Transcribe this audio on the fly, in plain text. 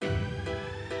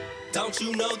Don't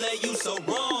you know that you so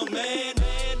wrong, man?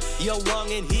 You're wrong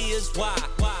and here's why.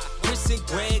 Chris and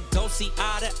Greg don't see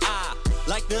eye to eye,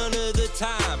 like none of the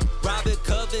time. Robert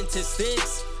Covington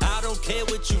stinks. I don't care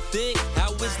what you think.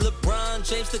 How is LeBron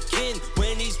James the king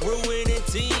when he's ruining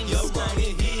teams? You're wrong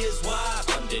and here's why.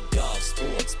 Underdog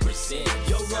Sports presents.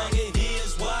 You're wrong and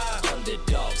here's why.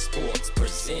 Underdog Sports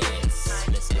presents.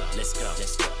 Let's go, let's go,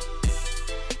 let's go.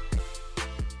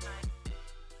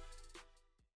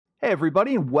 Hey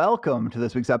everybody, and welcome to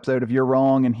this week's episode of You're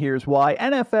Wrong and Here's Why,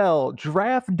 NFL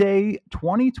Draft Day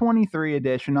 2023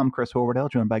 edition. I'm Chris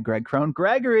Horwedel, joined by Greg Crone.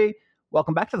 Gregory,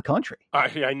 welcome back to the country.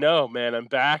 I know, man. I'm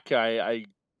back. I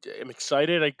am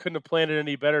excited. I couldn't have planned it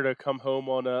any better to come home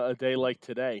on a day like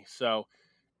today. So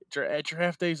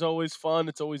draft day is always fun.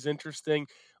 It's always interesting,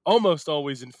 almost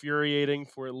always infuriating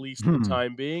for at least the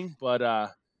time being. But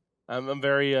I'm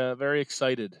very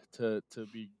excited to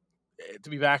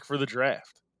be back for the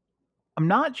draft. I'm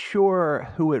not sure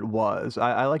who it was.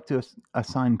 I like to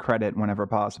assign credit whenever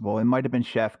possible. It might have been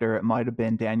Schefter. It might have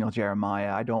been Daniel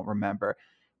Jeremiah. I don't remember.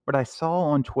 But I saw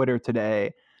on Twitter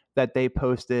today that they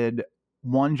posted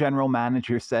one general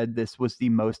manager said this was the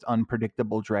most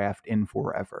unpredictable draft in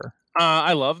forever.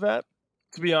 I love that,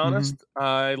 to be honest.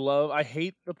 I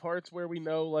hate the parts where we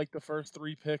know like the first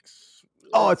three picks.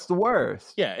 Oh, it's the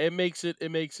worst. Yeah, it makes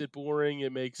it boring.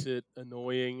 It makes it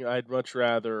annoying. I'd much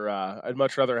rather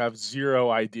have zero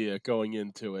idea going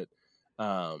into it.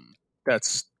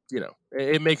 That's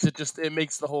it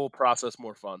makes the whole process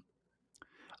more fun.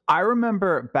 I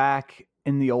remember back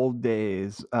in the old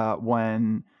days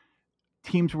when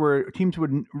teams would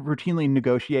routinely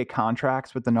negotiate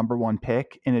contracts with the number one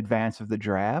pick in advance of the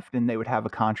draft, and they would have a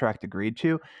contract agreed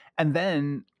to, and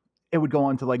then it would go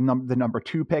on to like the number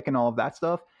two pick and all of that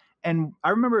stuff. And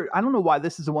I remember, I don't know why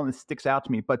this is the one that sticks out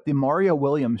to me, but the Mario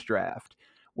Williams draft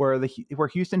where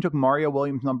Houston took Mario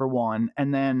Williams number one,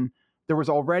 and then there was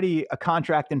already a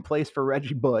contract in place for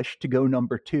Reggie Bush to go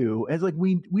number two. And it's like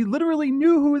we literally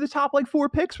knew who the top like four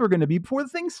picks were going to be before the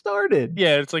thing started.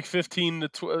 Yeah, it's like 15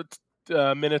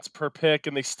 to minutes per pick,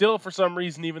 and they still, for some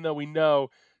reason, even though we know,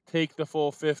 take the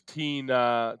full 15.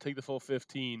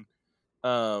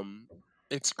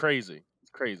 It's crazy.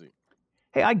 It's crazy.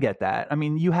 Hey, I get that. I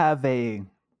mean, you have a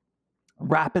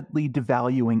rapidly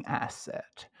devaluing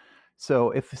asset.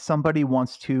 So if somebody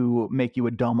wants to make you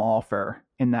a dumb offer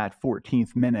in that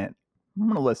 14th minute, I'm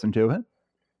going to listen to it.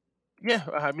 Yeah,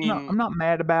 I mean, I'm not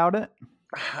mad about it.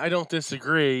 I don't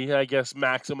disagree. I guess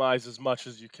maximize as much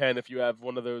as you can if you have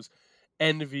one of those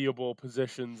enviable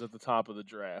positions at the top of the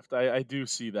draft. I do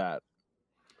see that.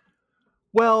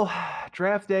 Well,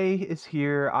 draft day is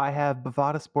here. I have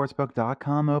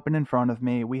bovadasportsbook.com open in front of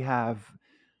me. We have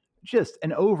just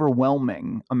an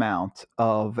overwhelming amount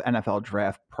of NFL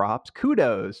draft props.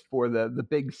 Kudos for the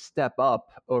big step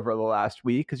up over the last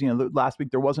week, because last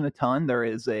week there wasn't a ton. There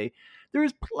is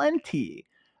plenty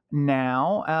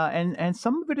now, and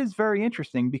some of it is very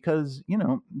interesting because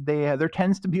there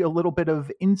tends to be a little bit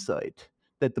of insight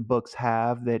that the books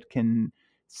have that can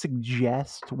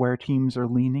suggest where teams are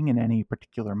leaning in any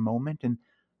particular moment, and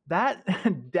that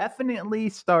definitely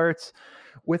starts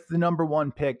with the number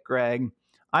one pick, Greg.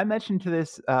 I mentioned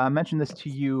this to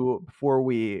you before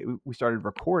we started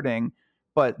recording,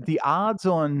 but the odds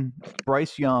on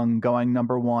Bryce Young going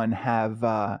number one have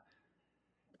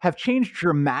changed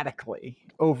dramatically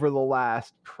over the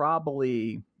last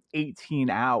probably 18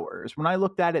 hours. When I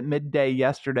looked at it midday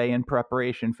yesterday in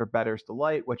preparation for Bettor's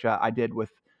Delight, which I did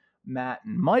with Matt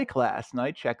and Mike last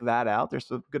night, check that out. There's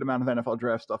a good amount of NFL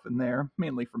draft stuff in there,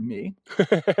 mainly from me.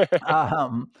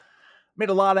 Made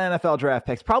a lot of NFL draft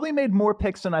picks. Probably made more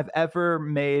picks than I've ever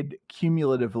made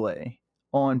cumulatively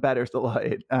on Bettor's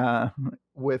Delight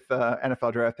with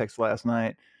NFL draft picks last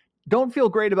night. Don't feel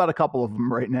great about a couple of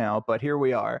them right now, but here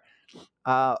we are.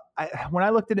 When I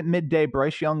looked at it midday,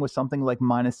 Bryce Young was something like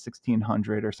minus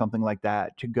 1,600 or something like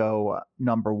that to go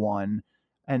number one.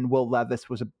 And Will Levis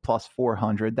was a plus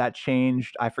 400. That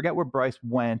changed. I forget where Bryce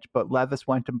went, but Levis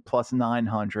went to plus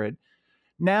 900.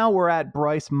 Now we're at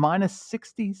Bryce minus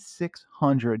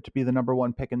 6,600 to be the number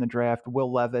one pick in the draft.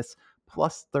 Will Levis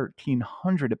plus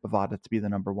 1,300 at Bovada to be the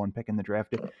number one pick in the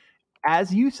draft.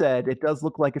 As you said, it does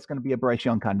look like it's going to be a Bryce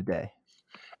Young kind of day.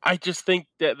 I just think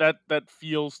that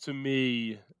feels to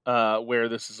me where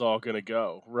this is all going to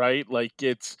go, right? Like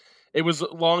it was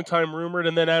a long time rumored,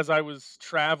 and then as I was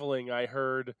traveling, I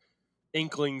heard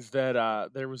inklings that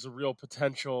there was a real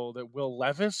potential that Will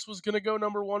Levis was going to go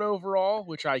number one overall,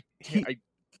 which I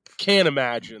can't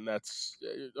imagine that's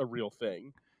a real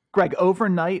thing. Greg,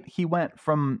 overnight he went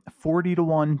from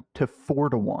 40-1 to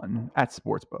 4-1 at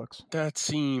sportsbooks. That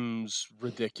seems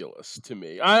ridiculous to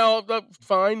me.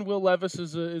 Fine. Will Levis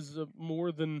is a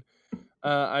more than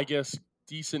I guess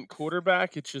decent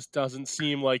quarterback. It just doesn't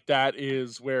seem like that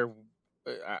is where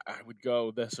I would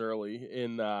go this early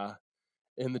in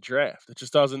the draft. It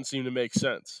just doesn't seem to make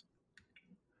sense.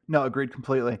 No, agreed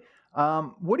completely.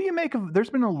 What do you make of? There's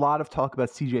been a lot of talk about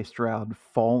CJ Stroud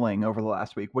falling over the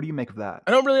last week. What do you make of that?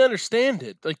 I don't really understand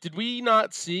it. Like, did we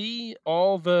not see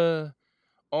like the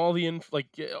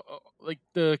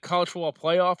college football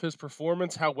playoff, his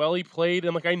performance, how well he played,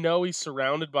 and like I know he's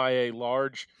surrounded by a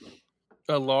large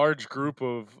group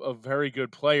of very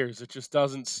good players. It just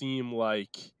doesn't seem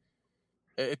like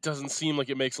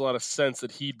it makes a lot of sense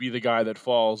that he'd be the guy that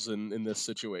falls in this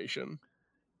situation.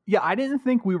 Yeah, I didn't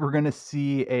think we were going to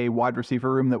see a wide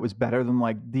receiver room that was better than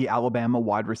like the Alabama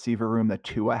wide receiver room that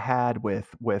Tua had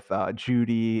with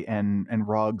Judy and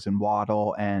Ruggs and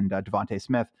Waddle and Devontae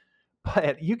Smith.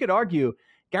 But you could argue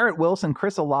Garrett Wilson,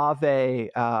 Chris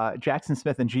Olave, Jackson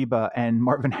Smith and Jiba, and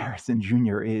Marvin Harrison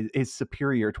Jr. is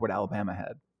superior to what Alabama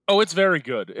had. Oh, it's very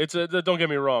good. Don't get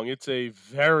me wrong, it's a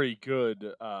very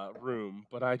good room,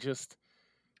 but I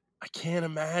can't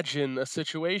imagine a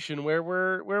situation where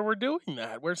we're doing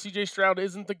that, where CJ Stroud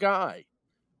isn't the guy.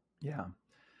 Yeah.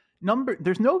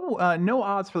 There's no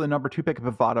odds for the number 2 pick of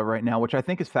Bovada right now, which I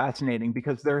think is fascinating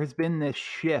because there has been this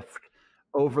shift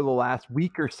over the last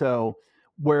week or so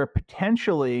where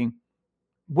potentially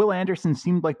Will Anderson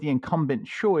seemed like the incumbent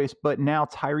choice, but now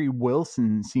Tyree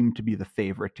Wilson seemed to be the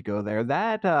favorite to go there.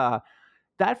 That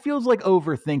feels like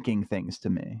overthinking things to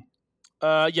me.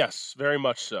 Yes, very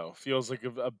much so. Feels like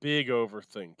a big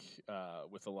overthink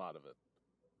with a lot of it.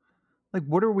 Like,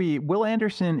 what are we? Will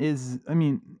Anderson is. I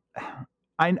mean,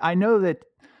 I know that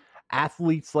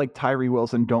athletes like Tyree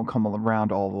Wilson don't come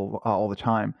around all the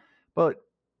time, but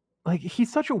like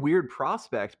he's such a weird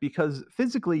prospect because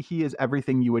physically he is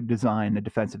everything you would design a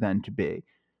defensive end to be,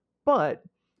 but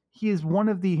he is one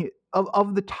of the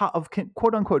top of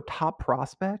quote unquote top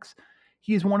prospects.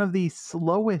 He is one of the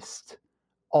slowest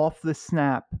off the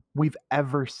snap we've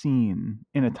ever seen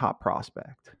in a top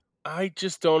prospect. I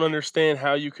just don't understand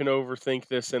how you can overthink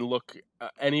this and look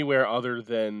anywhere other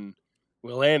than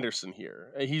Will Anderson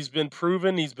here. He's been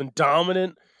proven, he's been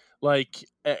dominant. Like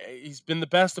he's been the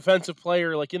best defensive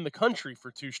player like in the country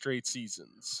for 2 straight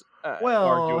seasons.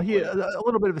 Well, he Arguably. a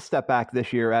little bit of a step back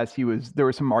this year as there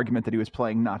was some argument that he was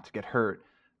playing not to get hurt.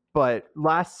 But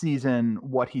last season,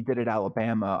 what he did at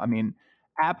Alabama, I mean,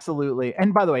 absolutely.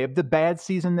 And by the way, the bad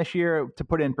season this year, to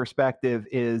put it in perspective,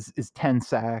 is 10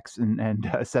 sacks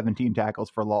and 17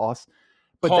 tackles for loss.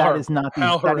 But that is not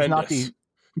How the horrendous.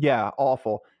 yeah,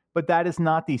 awful. But that is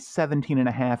not the 17 and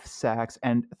a half sacks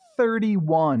and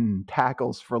 31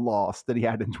 tackles for loss that he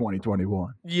had in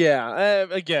 2021. Yeah,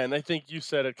 again, I think you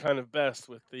said it kind of best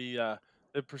with the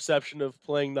perception of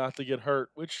playing not to get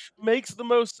hurt, which makes the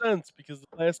most sense because the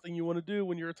last thing you want to do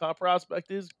when you're a top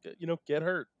prospect is get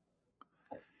hurt.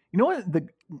 You know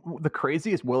what the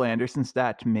craziest Will Anderson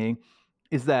stat to me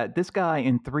is that this guy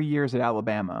in 3 years at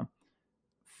Alabama,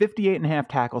 58 and a half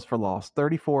tackles for loss,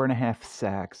 34 and a half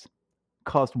sacks,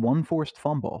 caused 1 forced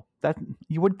fumble. That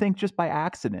you would think just by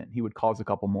accident he would cause a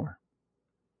couple more.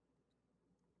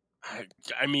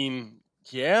 I mean,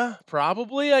 yeah,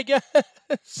 probably. I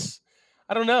guess.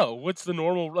 I don't know. What's the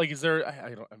normal? Like, is there?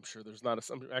 I don't. I'm sure there's not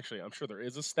a. Actually, I'm sure there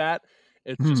is a stat.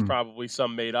 It's just Hmm. probably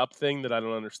some made up thing that I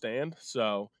don't understand.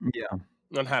 So, Yeah.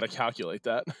 on how to calculate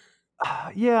that.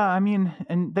 Yeah, I mean,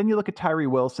 and then you look at Tyree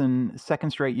Wilson,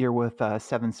 second straight year with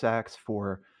 7 sacks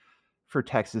for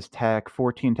Texas Tech,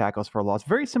 14 tackles for loss.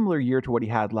 Very similar year to what he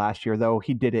had last year, though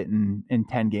he did it in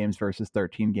 10 games versus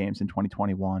 13 games in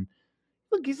 2021.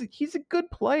 Look, he's a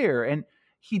good player, and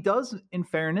he does. In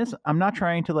fairness, I'm not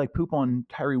trying to like poop on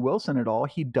Tyree Wilson at all.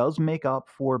 He does make up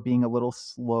for being a little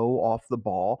slow off the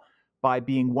ball by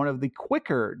being one of the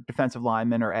quicker defensive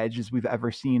linemen or edges we've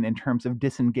ever seen in terms of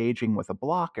disengaging with a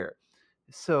blocker.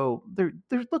 So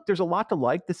there's a lot to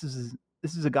like. This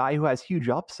is a guy who has huge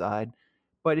upside,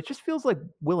 but it just feels like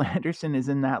Will Anderson is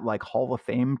in that like Hall of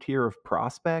Fame tier of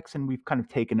prospects, and we've kind of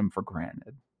taken him for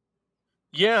granted.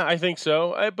 Yeah, I think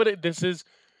so. But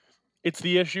it's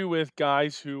the issue with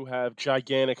guys who have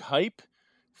gigantic hype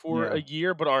for Yeah. a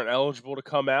year but aren't eligible to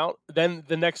come out. Then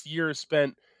the next year is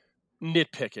spent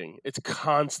nitpicking. It's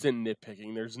constant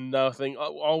nitpicking. There's nothing.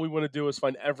 All we want to do is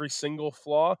find every single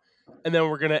flaw, and then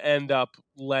we're going to end up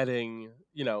letting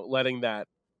that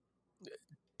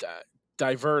di-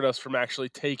 divert us from actually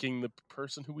taking the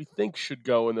person who we think should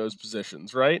go in those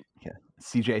positions. Right? Yeah.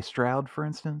 CJ Stroud, for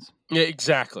instance. Yeah,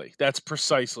 exactly. That's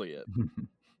precisely it.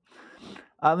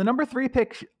 The number 3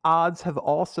 pick odds have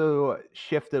also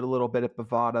shifted a little bit at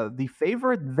Bovada. The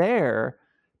favorite there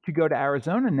to go to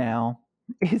Arizona now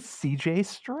is CJ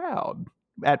Stroud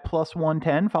at plus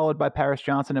 110, followed by Paris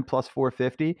Johnson at plus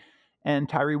 450 and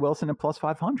Tyree Wilson at plus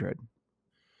 500.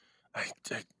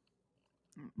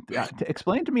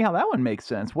 Explain to me how that one makes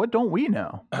sense. What don't we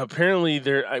know? Apparently,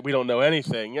 we don't know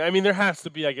anything. I mean, there has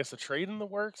to be, I guess, a trade in the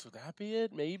works. Would that be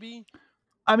it? Maybe.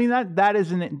 I mean that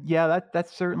isn't. Yeah,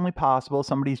 that's certainly possible.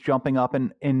 Somebody's jumping up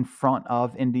in front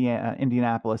of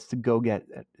Indianapolis to go get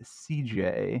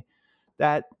CJ.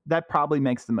 That probably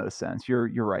makes the most sense. You're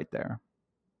right there.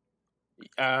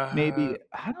 Maybe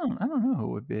I don't know who it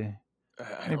would be.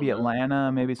 Maybe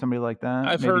Atlanta, maybe somebody like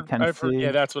that. Maybe Tennessee. I've heard.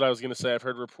 Yeah, that's what I was going to say. I've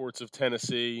heard reports of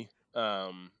Tennessee.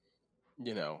 Who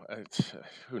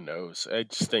knows? I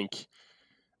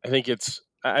think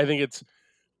it's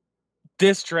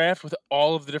this draft with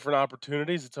all of the different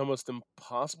opportunities. It's almost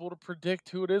impossible to predict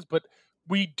who it is, but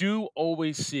we do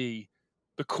always see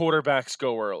the quarterbacks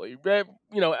go early.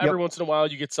 Every once in a while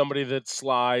you get somebody that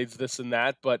slides this and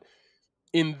that, but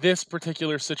in this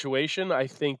particular situation, I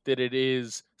think that it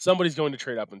is somebody's going to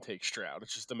trade up and take Stroud.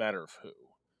 It's just a matter of who.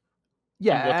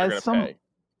 Yeah, and what they're going to pay.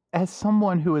 As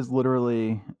someone who has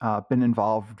literally been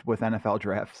involved with NFL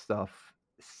draft stuff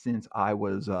since I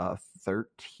was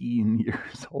 13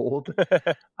 years old,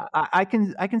 I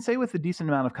can say with a decent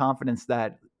amount of confidence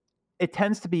that it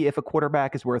tends to be if a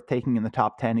quarterback is worth taking in the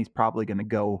top 10, he's probably going to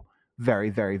go very,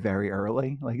 very, very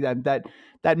early. Like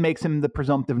that makes him the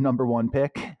presumptive number 1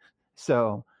 pick.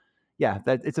 So, yeah,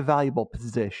 it's a valuable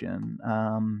position.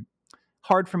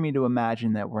 Hard for me to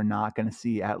imagine that we're not going to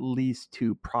see at least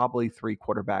 2, probably 3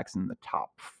 quarterbacks in the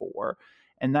top 4.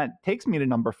 And that takes me to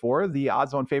number 4, the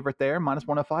odds-on favorite there, minus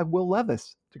 105, Will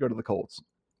Levis to go to the Colts.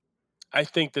 I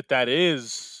think that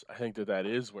is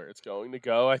where it's going to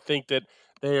go. I think that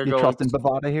they are going. You trust in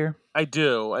Bovada here? I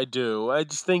do. I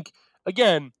just think,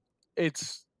 again,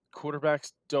 it's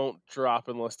quarterbacks don't drop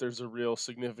unless there's a real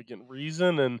significant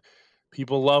reason, and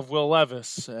people love Will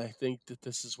Levis. I think that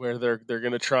this is where they're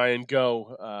going to try and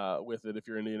go with it. If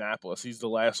you're Indianapolis, he's the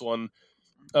last one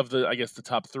of the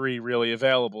top 3 really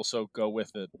available. So go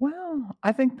with it. Well,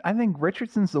 I think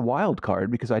Richardson's the wild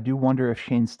card because I do wonder if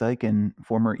Shane Steichen,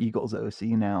 former Eagles OC,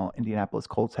 now Indianapolis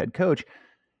Colts head coach,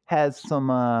 has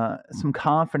some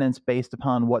confidence based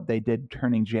upon what they did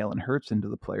turning Jalen Hurts into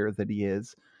the player that he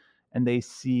is, and they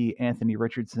see Anthony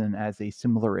Richardson as a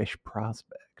similar-ish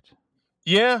prospect.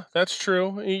 Yeah, that's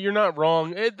true. You're not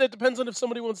wrong. That depends on if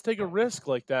somebody wants to take a risk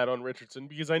like that on Richardson,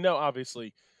 because I know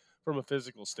obviously from a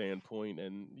physical standpoint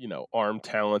and arm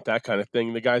talent, that kind of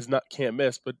thing, the guy's can't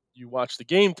miss. But you watch the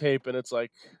game tape and it's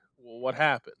like, well, what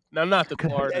happened? Now, not that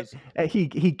Florida's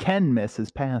he can miss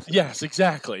his passes. Yes,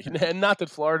 exactly, and not that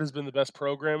Florida's been the best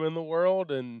program in the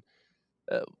world and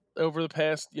over the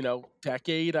past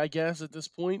decade, I guess at this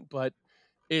point, but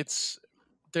it's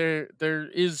there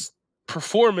is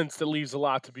performance that leaves a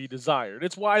lot to be desired.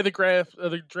 It's why the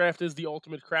draft is the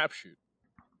ultimate crapshoot.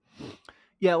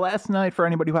 Yeah, last night, for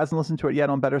anybody who hasn't listened to it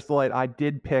yet on Better's Delight, I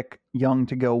did pick Young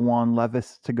to go 1,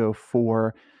 Levis to go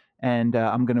 4, and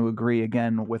I'm going to agree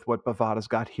again with what Bovada's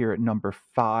got here at number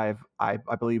 5. I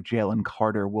believe Jalen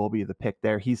Carter will be the pick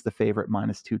there. He's the favorite,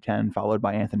 minus 210, followed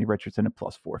by Anthony Richardson at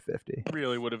plus 450.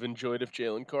 Really would have enjoyed if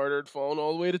Jalen Carter had fallen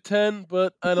all the way to 10,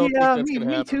 but I don't think that's going to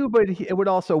happen. Me too, but it would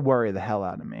also worry the hell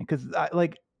out of me because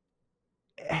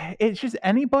it's just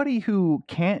anybody who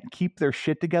can't keep their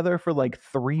shit together for like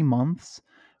 3 months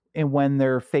and when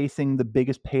they're facing the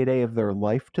biggest payday of their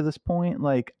life to this point,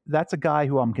 like that's a guy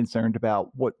who I'm concerned about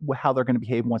how they're going to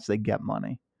behave once they get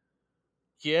money.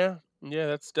 Yeah,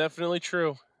 that's definitely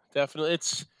true. Definitely,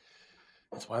 it's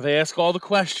why they ask all the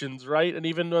questions, right? And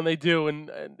even when they do,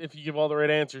 and if you give all the right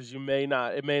answers, it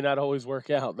may not always work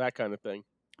out. That kind of thing.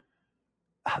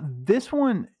 This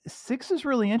one, 6 is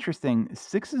really interesting.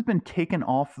 6 has been taken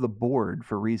off the board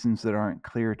for reasons that aren't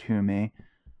clear to me.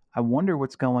 I wonder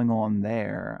what's going on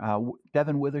there.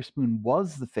 Devin Witherspoon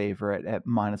was the favorite at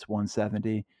minus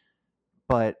 170,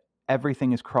 but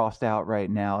everything is crossed out right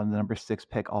now, and the number 6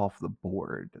 pick off the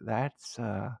board. That's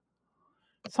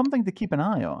something to keep an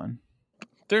eye on.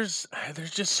 There's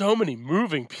just so many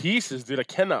moving pieces, dude. I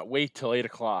cannot wait till 8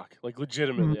 o'clock. Like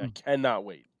legitimately, I cannot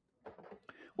wait.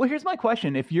 Well, here's my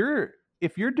question: if you're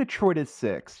Detroit at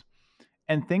 6,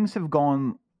 and things have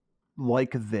gone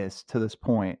like this to this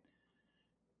point,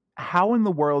 how in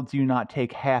the world do you not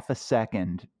take half a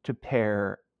second to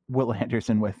pair Will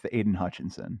Anderson with Aiden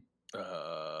Hutchinson?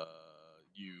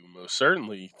 You most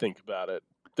certainly think about it.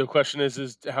 The question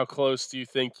is how close do you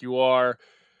think you are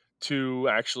to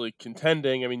actually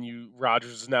contending. I mean,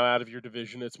 Rodgers is now out of your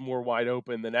division. It's more wide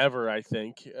open than ever, I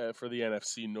think, for the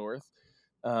NFC North.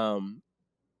 Um,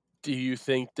 do you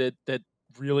think that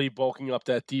really bulking up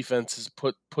that defense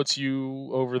puts you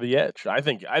over the edge? I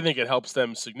think it helps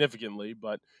them significantly,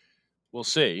 but we'll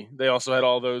see. They also had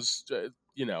all those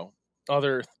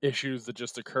other issues that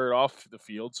just occurred off the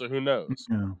field, so who knows?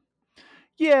 Yeah.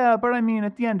 Yeah, but I mean,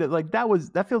 at the end,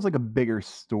 that feels like a bigger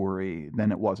story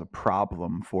than it was a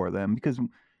problem for them because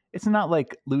it's not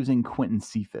like losing Quentin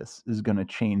Cephas is going to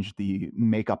change the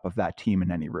makeup of that team in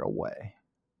any real way.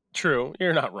 True,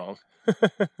 you're not wrong.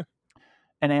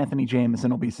 And Anthony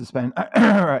Jameson will be suspended.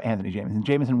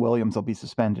 Jameson Williams will be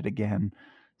suspended again.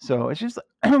 So it's just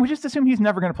we just assume he's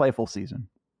never going to play a full season.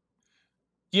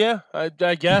 Yeah,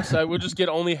 I guess I would just get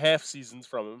only half seasons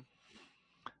from him.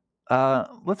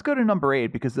 Let's go to number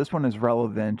 8 because this one is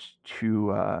relevant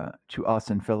to us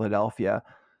in Philadelphia.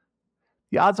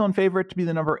 The odds-on favorite to be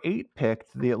the number 8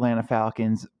 pick to the Atlanta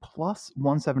Falcons, plus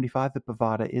 175 at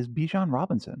Bovada, is Bijan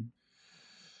Robinson.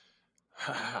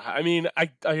 I mean, I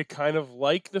kind of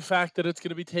like the fact that it's going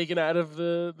to be taken out of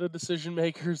the decision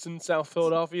makers in South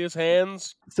Philadelphia's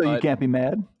hands. So you can't be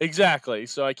mad? Exactly.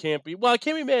 So I can't be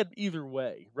mad either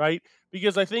way, right?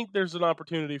 Because I think there's an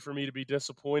opportunity for me to be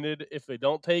disappointed if they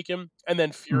don't take him, and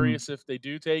then furious if they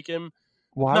do take him.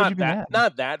 Why would you be mad?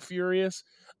 Not that furious.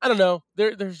 I don't know.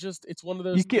 There's just it's one of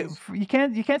those things. You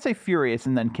can't say furious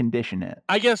and then condition it.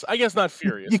 I guess not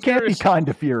furious. You can't be kind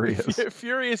of furious.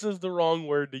 Furious is the wrong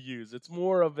word to use. It's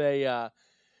more of I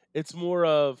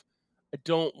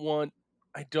don't want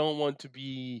to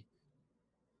be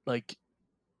like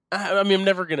I mean I'm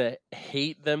never going to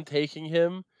hate them taking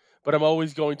him, but I'm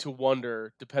always going to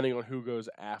wonder depending on who goes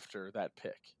after that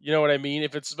pick. You know what I mean?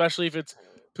 Especially if it's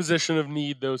position of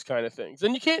need, those kind of things.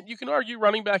 And you can argue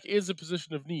running back is a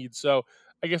position of need. So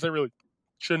I guess I really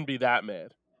shouldn't be that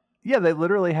mad. Yeah, they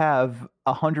literally have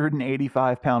a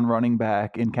 185-pound running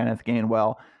back in Kenneth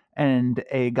Gainwell and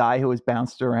a guy who has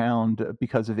bounced around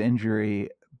because of injury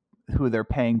who they're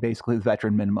paying basically the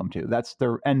veteran minimum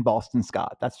to. And Boston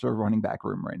Scott. That's their running back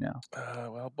room right now.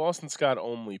 Well, Boston Scott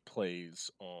only plays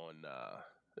on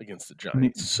against the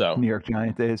Giants. So New York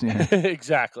Giant days, yeah.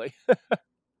 Exactly.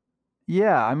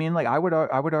 Yeah, I mean, like I would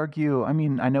argue. I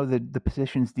mean, I know that the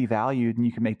position's devalued, and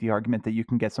you can make the argument that you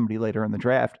can get somebody later in the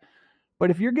draft.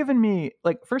 But if you're giving me,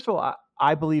 like, first of all,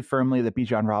 I believe firmly that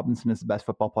Bijan Robinson is the best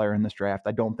football player in this draft.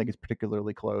 I don't think it's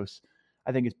particularly close.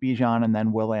 I think it's Bijan and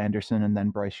then Will Anderson and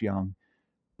then Bryce Young.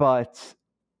 But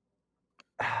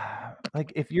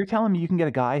like, if you're telling me you can get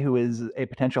a guy who is a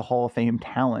potential Hall of Fame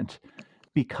talent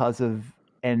because of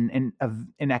an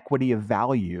inequity of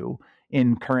value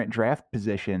in current draft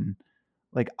position.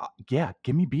 Like, yeah,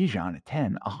 give me Bijan at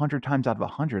 10. 100 times out of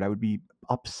 100, I would be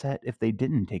upset if they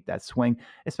didn't take that swing,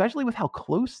 especially with how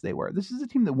close they were. This is a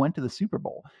team that went to the Super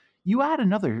Bowl. You add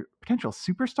another potential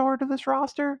superstar to this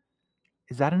roster,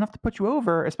 is that enough to put you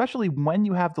over, especially when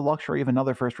you have the luxury of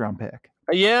another first-round pick?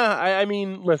 Yeah, I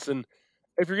mean, listen,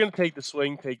 if you're going to take the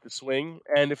swing, take the swing.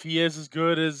 And if he is as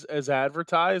good as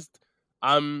advertised,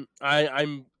 I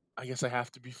guess I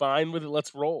have to be fine with it.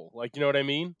 Let's roll. Like, you know what I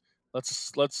mean?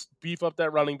 Let's beef up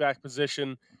that running back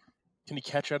position. Can he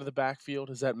catch out of the backfield?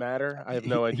 Does that matter? I have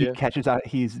no idea. He catches out.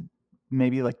 He's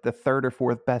maybe like the third or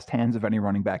fourth best hands of any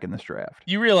running back in this draft.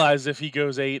 You realize if he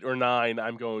goes 8 or 9,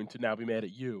 I'm going to now be mad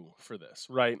at you for this,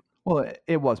 right? Well,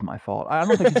 it was my fault. I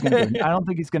don't think he's going to. I don't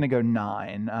think he's going to go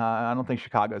 9. I don't think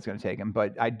Chicago is going to take him,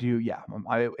 but I do. Yeah,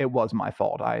 it was my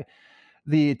fault.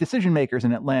 The decision makers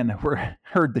in Atlanta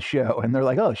heard the show and they're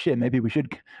like, "Oh shit, maybe we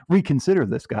should reconsider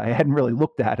this guy." I hadn't really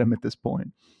looked at him at this point.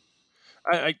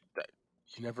 You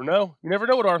never know. You never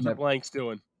know what Arthur Blank's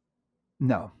doing.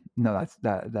 No,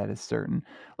 that is certain.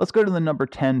 Let's go to the number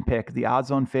 10 pick, the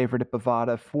odds-on favorite at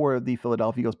Bovada for the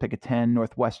Philadelphia Eagles. Pick at 10,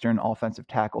 Northwestern offensive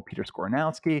tackle Peter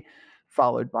Skoronowski,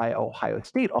 followed by Ohio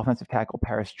State offensive tackle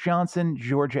Paris Johnson,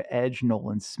 Georgia edge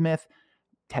Nolan Smith,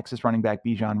 Texas running back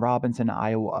Bijan Robinson,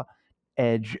 Iowa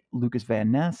edge Lucas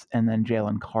Van Ness, and then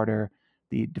Jalen Carter,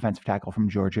 the defensive tackle from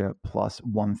Georgia, plus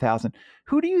 1,000.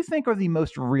 Who do you think are the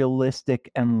most realistic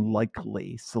and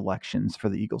likely selections for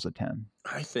the Eagles at 10?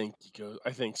 I think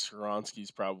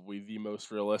Skoronski's probably the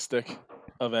most realistic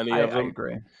of any of them. I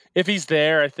agree. If he's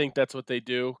there, I think that's what they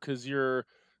do because you're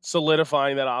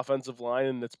solidifying that offensive line,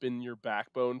 and that's been your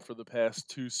backbone for the past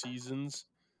 2 seasons,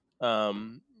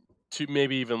 to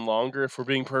maybe even longer, if we're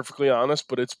being perfectly honest.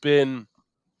 But it's been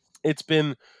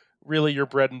really your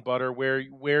bread and butter,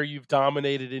 where you've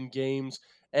dominated in games,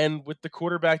 and with the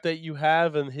quarterback that you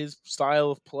have and his style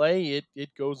of play, it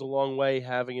goes a long way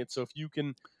having it. So if you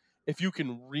can if you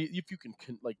can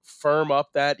like firm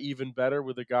up that even better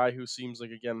with a guy who seems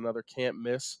like, again, another can't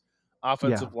miss Yeah.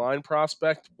 offensive line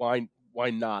prospect, why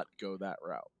not go that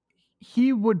route?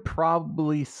 He would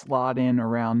probably slot in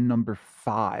around number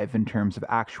 5 in terms of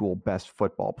actual best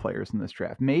football players in this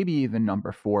draft, maybe even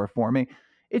number 4 for me.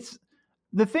 It's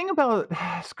the thing about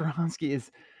Skronsky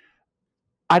is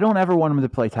I don't ever want him to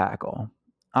play tackle.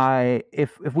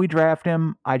 If we draft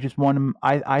him, I just want him.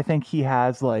 I think he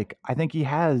has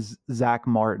Zach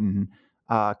Martin,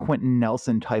 Quentin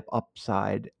Nelson type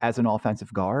upside as an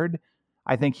offensive guard.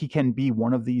 I think he can be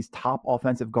one of these top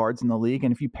offensive guards in the league.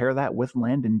 And if you pair that with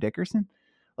Landon Dickerson,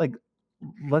 like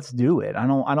let's do it. I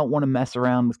don't want to mess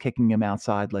around with kicking him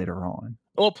outside later on.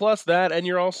 Well, plus that, and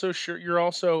you're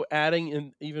also adding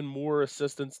in even more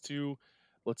assistance to,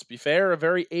 let's be fair, a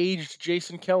very aged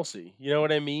Jason Kelsey. You know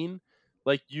what I mean?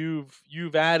 Like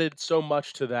you've added so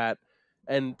much to that,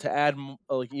 and to add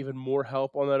like even more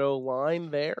help on that O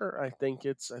line there, I think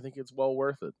it's well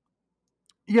worth it.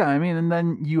 Yeah, I mean, and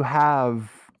then you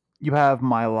have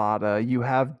Mailata, you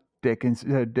have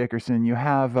Dickerson, you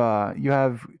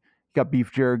got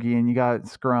Beef Jerky, and you got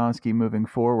Skronsky moving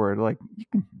forward. Like you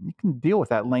can deal with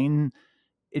that. Lane,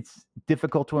 it's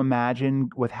difficult to imagine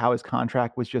with how his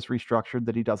contract was just restructured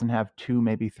that he doesn't have 2,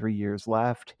 maybe 3 years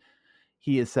left.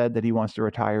 He has said that he wants to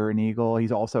retire an Eagle.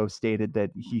 He's also stated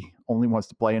that he only wants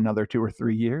to play another 2 or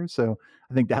 3 years. So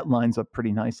I think that lines up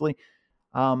pretty nicely.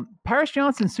 Paris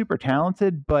Johnson's super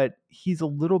talented, but he's a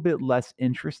little bit less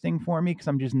interesting for me because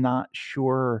I'm just not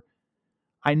sure.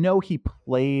 I know he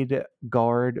played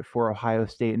guard for Ohio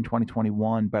State in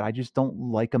 2021, but I just don't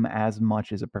like him as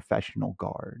much as a professional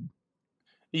guard.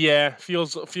 Yeah,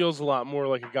 feels a lot more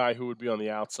like a guy who would be on the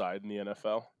outside in the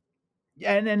NFL.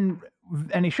 Yeah,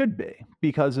 and he should be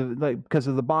because of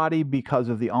the body, because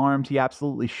of the arms. He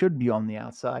absolutely should be on the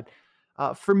outside.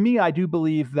 For me, I do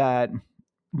believe that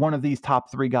one of these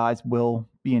top 3 guys will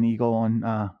be an Eagle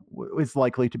on is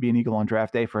likely to be an Eagle on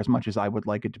draft day. For as much as I would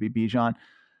like it to be Bijan,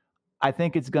 I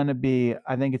think it's gonna be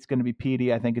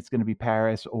Petey. I think it's gonna be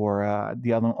Paris, or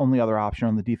the only other option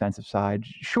on the defensive side,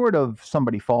 short of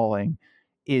somebody falling,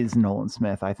 is Nolan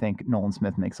Smith. I think Nolan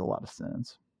Smith makes a lot of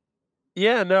sense.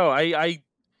 Yeah, no, I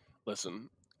listen,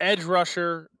 edge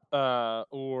rusher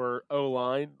or O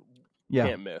line Yeah,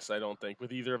 can't miss. I don't think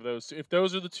with either of those. If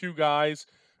those are the two guys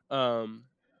um,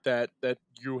 that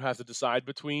you have to decide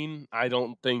between, I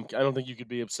don't think you could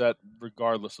be upset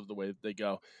regardless of the way that they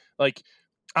go. Like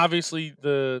obviously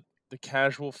the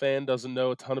casual fan doesn't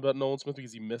know a ton about Nolan Smith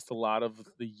because he missed a lot of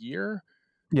the year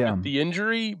with yeah. the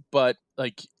injury, but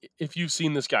like if you've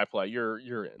seen this guy play, you're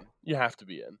in. You have to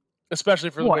be in, especially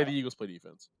for the way What? the Eagles play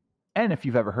defense. And if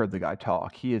you've ever heard the guy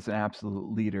talk, he is an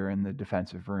absolute leader in the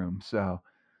defensive room. So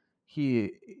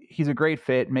he he's a great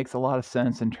fit. Makes a lot of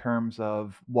sense in terms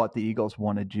of what the Eagles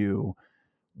want to do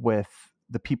with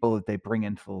the people that they bring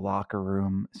into the locker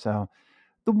room. So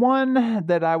the one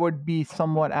that I would be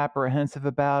somewhat apprehensive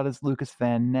about is Lucas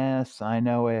Van Ness. I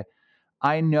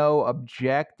know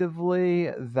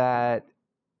objectively that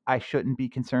I shouldn't be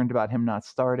concerned about him not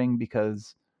starting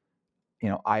because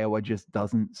Iowa just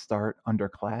doesn't start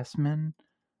underclassmen,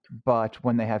 but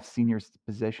when they have seniors at the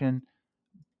position.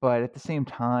 But at the same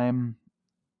time,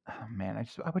 oh man,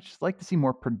 I would just like to see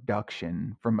more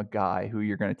production from a guy who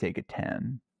you're going to take at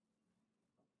 10.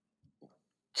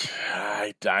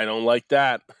 I don't like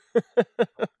that.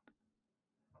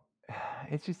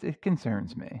 It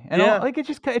concerns me, and Yeah.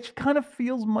 it kind of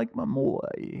feels like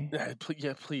Mamula.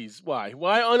 Yeah, please. Why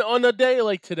on a day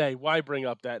like today? Why bring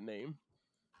up that name?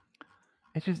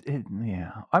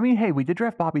 Yeah. I mean, hey, we did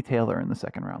draft Bobby Taylor in the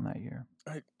second round that year.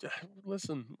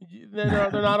 Listen,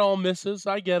 they're not all misses.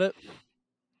 I get it.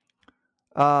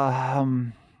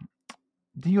 Um,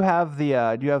 do you have the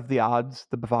odds,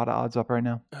 the Bovada odds up right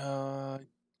now?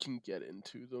 Can get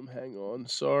into them. Hang on.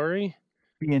 Sorry.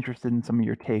 Be interested in some of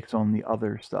your takes on the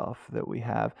other stuff that we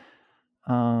have.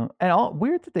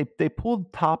 Weird that they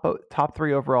pulled top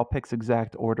 3 overall picks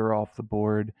exact order off the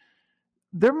board.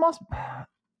 There must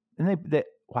and they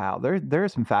wow,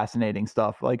 there's some fascinating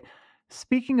stuff. Like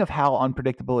speaking of how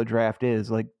unpredictable a draft is,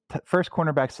 like first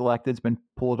cornerback selected's been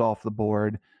pulled off the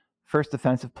board. First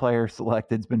defensive player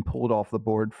selected's been pulled off the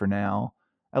board for now.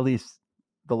 At least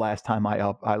the last time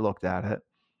I looked at it.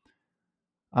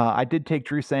 I did take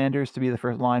Drew Sanders to be the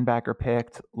first linebacker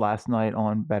picked last night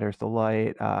on Better's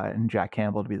Delight, and Jack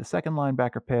Campbell to be the second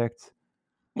linebacker picked.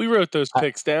 We wrote those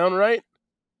picks down, right?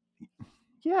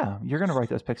 Yeah, you're going to write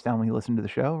those picks down when you listen to the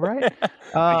show, right?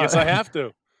 I guess I have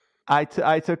to. I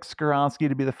took Skronsky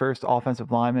to be the first offensive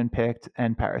lineman picked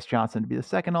and Paris Johnson to be the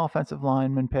second offensive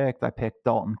lineman picked. I picked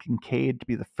Dalton Kincaid to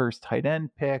be the first tight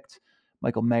end picked.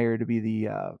 Michael Mayer to be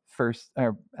the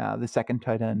the second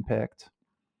tight end picked.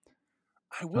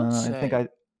 I will I think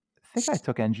say, I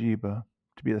took Njiba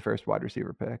to be the first wide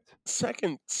receiver picked.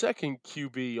 second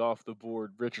QB off the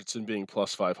board, Richardson being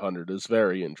plus 500 is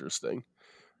very interesting.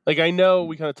 Like, I know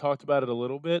we kind of talked about it a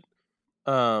little bit.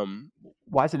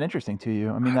 Why is it interesting to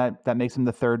you? I mean, that makes him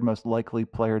the third most likely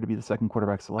player to be the second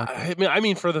quarterback selected. I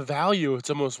mean, for the value, it's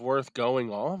almost worth going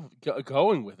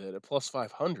with it at plus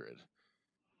 500.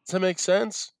 Does that make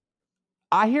sense?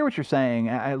 I hear what you're saying.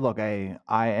 Look, and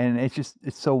it's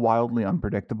so wildly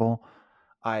unpredictable.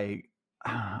 I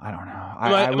don't know. I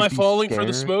Am I would be falling for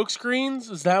the scared. smoke screens?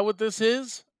 Is that what this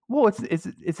is? Well, is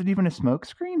it even a smoke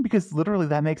screen? Because literally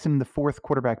that makes him the fourth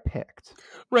quarterback picked.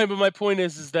 Right, but my point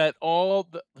is that all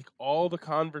the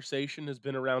conversation has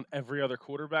been around every other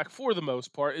quarterback for the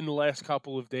most part in the last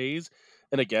couple of days.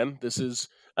 And again, this is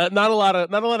not a lot of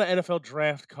NFL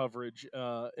draft coverage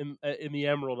in the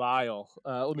Emerald Isle.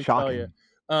 Let me tell you, Shocking.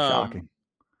 um, Shocking.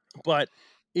 but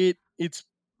it's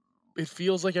it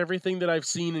feels like everything that I've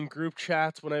seen in group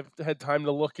chats when I've had time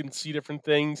to look and see different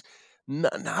things.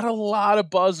 Not a lot of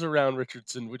buzz around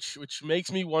Richardson, which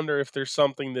makes me wonder if there's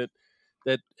something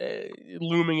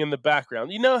looming in the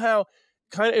background. You know how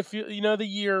kind of if you know the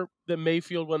year that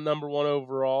Mayfield went number one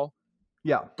overall,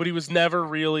 Yeah. but he was never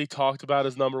really talked about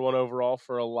as number one overall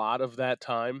for a lot of that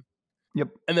time. Yep.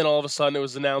 And then all of a sudden it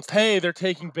was announced, hey, they're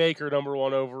taking Baker number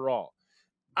one overall.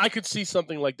 I could see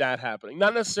something like that happening.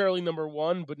 Not necessarily number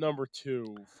one, but number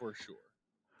two for sure.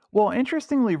 Well,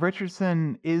 interestingly,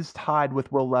 Richardson is tied with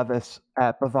Will Levis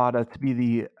at Bovada to be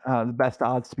the best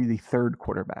odds to be the third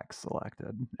quarterback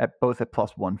selected at both at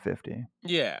plus 150.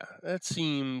 Yeah, that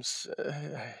seems.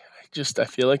 I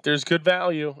feel like there's good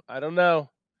value. I don't know.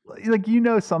 Like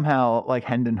somehow like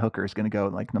Hendon Hooker is going to go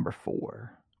like number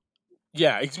 4.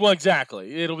 Yeah, well,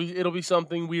 exactly. It'll be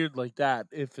something weird like that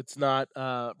if it's not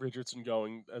Richardson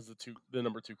going as the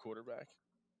number 2 quarterback.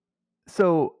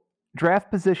 So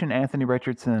draft position Anthony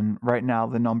Richardson right now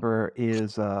the number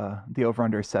is the over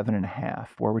under 7.5.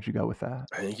 Where would you go with that?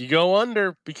 I think you go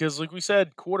under because, like we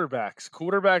said, quarterbacks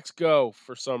go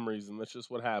for some reason. That's just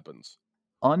what happens.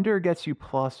 Under gets you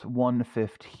plus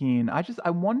 115. I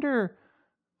wonder.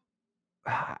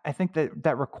 I think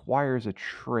that requires a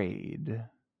trade.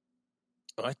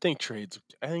 I think trades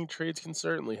can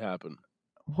certainly happen.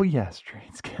 Well, yes,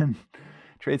 trades can.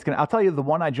 I'll tell you the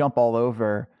one I jump all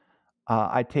over.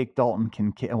 I take Dalton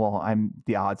Kincaid. Well,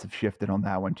 the odds have shifted on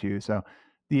that one too. So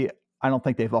I don't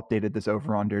think they've updated this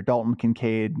over under. Dalton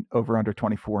Kincaid over under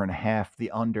 24.5.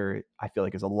 The under I feel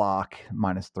like is a lock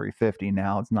minus 350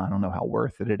 now. It's not. I don't know how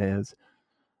worth it is.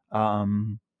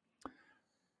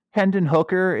 Hendon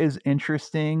Hooker is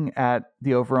interesting at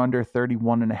the over-under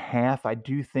 31.5. I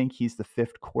do think he's the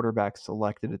 5th quarterback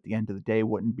selected at the end of the day.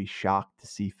 Wouldn't be shocked to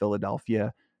see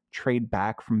Philadelphia trade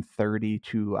back from 30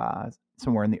 to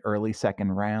somewhere in the early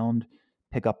second round,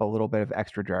 pick up a little bit of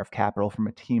extra draft capital from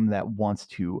a team that wants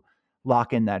to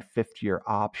lock in that 5th-year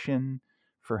option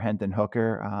for Hendon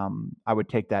Hooker. I would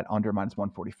take that under minus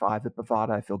 145 at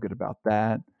Bovada. I feel good about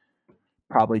that.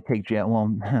 Probably take the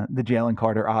Jalen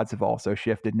Carter odds have also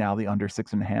shifted. Now the under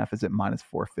 6.5 is at minus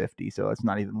 450, so it's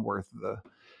not even worth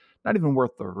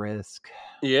the risk.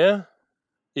 Yeah.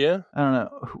 I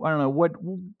don't know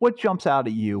what jumps out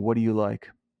at you. What do you like?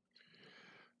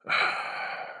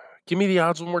 Give me the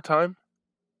odds one more time.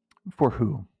 For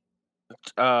who?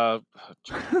 I'm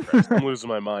losing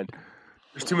my mind.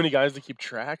 There's too many guys to keep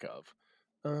track of.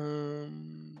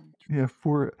 Yeah,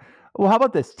 well, how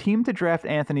about this? Team to draft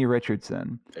Anthony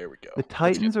Richardson. There we go. The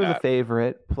Titans are the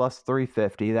favorite, plus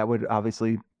 350. That would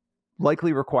obviously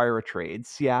likely require a trade.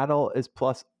 Seattle is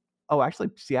plus. Oh, actually,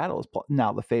 Seattle is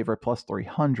now the favorite, plus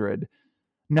 300.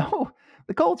 No,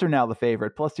 the Colts are now the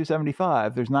favorite, plus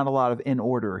 275. There's not a lot of in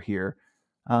order here.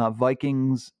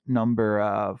 Vikings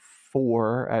number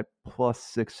 4 at plus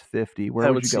 650.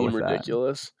 Where would you go with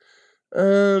ridiculous.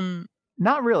 that?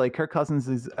 Not really. Kirk Cousins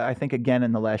is, I think, again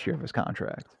in the last year of his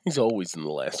contract. He's always in the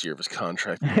last year of his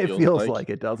contract. It feels like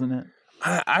it, doesn't it?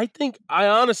 I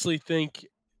honestly think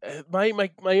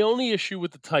my only issue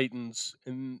with the Titans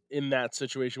in that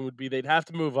situation would be they'd have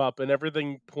to move up, and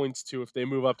everything points to if they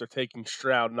move up, they're taking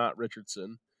Stroud, not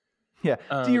Richardson. Yeah.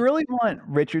 Do you really want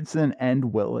Richardson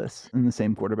and Willis in the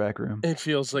same quarterback room? It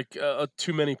feels like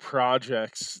too many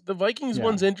projects. The Vikings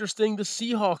one's interesting. The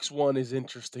Seahawks one is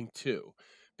interesting too.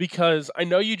 Because I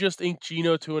know you just inked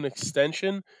Geno to an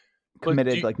extension.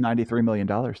 Committed like $93 million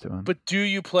to him. But do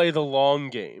you play the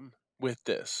long game with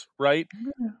this, right?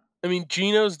 Yeah. I mean,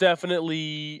 Geno's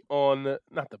definitely on,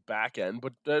 not the back end,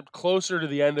 but closer to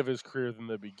the end of his career than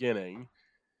the beginning.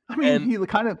 I mean, And he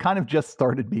kind of just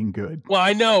started being good. well,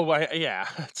 I know, yeah,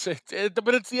 but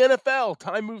it's the NFL.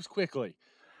 Time moves quickly.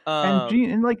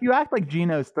 And like you act like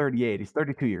Gino's 38. He's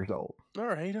 32 years old. All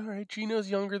right. Gino's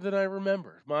younger than I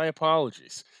remember. My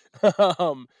apologies.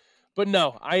 um, but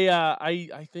no,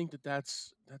 I think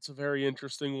that's a very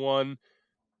interesting one.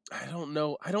 I don't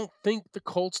know. I don't think the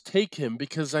Colts take him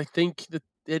because I think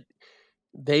that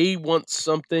they want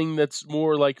something that's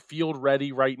more like field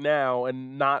ready right now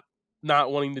and not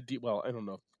wanting to well, I don't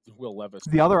know if Will Levis The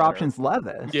would be other better. option's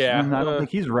Levis, Yeah. and I don't think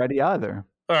he's ready either.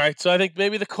 All right, so I think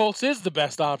maybe the Colts is the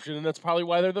best option, and that's probably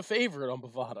why they're the favorite on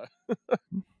Bovada.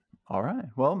 All right.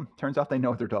 Well, turns out they know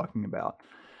what they're talking about.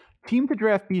 Team to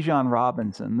draft Bijan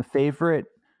Robinson, the favorite,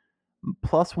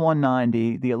 plus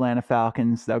 190. The Atlanta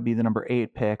Falcons, that would be the number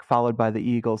 8 pick, followed by the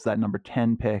Eagles, that number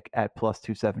 10 pick at plus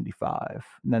 275.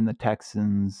 And then the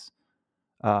Texans,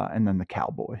 and then the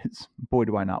Cowboys. Boy,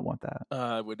 do I not want that.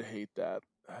 I would hate that.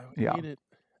 I would Yeah. hate it.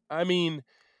 I mean,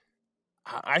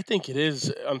 I think it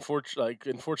is unfortunately,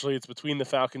 it's between the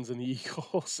Falcons and the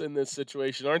Eagles in this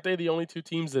situation. Aren't they the only two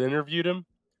teams that interviewed him?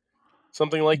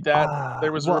 Something like that.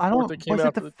 There was a Well, I report don't. that came Was it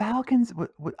out. the Falcons?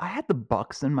 I had the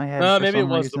Bucks in my head for Maybe it some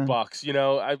was the reason. Bucks.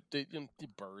 The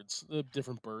birds, the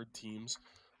different bird teams.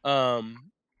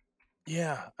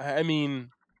 Yeah. I mean,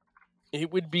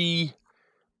 it would be.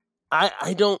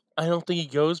 I don't think he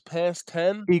goes past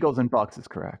 10. Eagles and Bucks is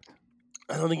correct.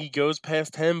 I don't think he goes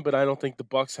past 10, but I don't think the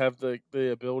Bucks have the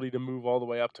ability to move all the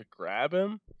way up to grab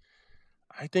him.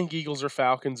 I think Eagles or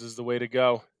Falcons is the way to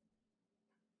go.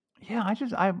 Yeah,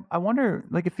 I wonder,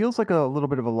 like, it feels like a little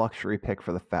bit of a luxury pick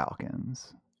for the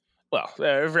Falcons. Well,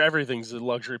 everything's a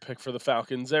luxury pick for the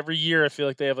Falcons. Every year I feel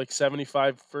like they have like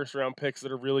 75 first-round picks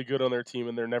that are really good on their team,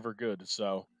 and they're never good,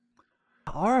 so.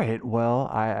 All right, well,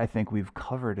 I think we've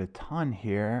covered a ton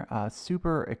here.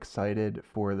 Super excited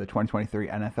for the 2023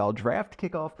 NFL Draft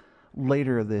kickoff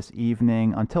later this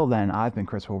evening. Until then, I've been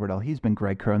Chris Horwedel. He's been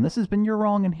Greg Crone. This has been You're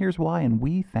Wrong, and Here's Why, and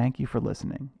we thank you for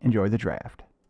listening. Enjoy the draft.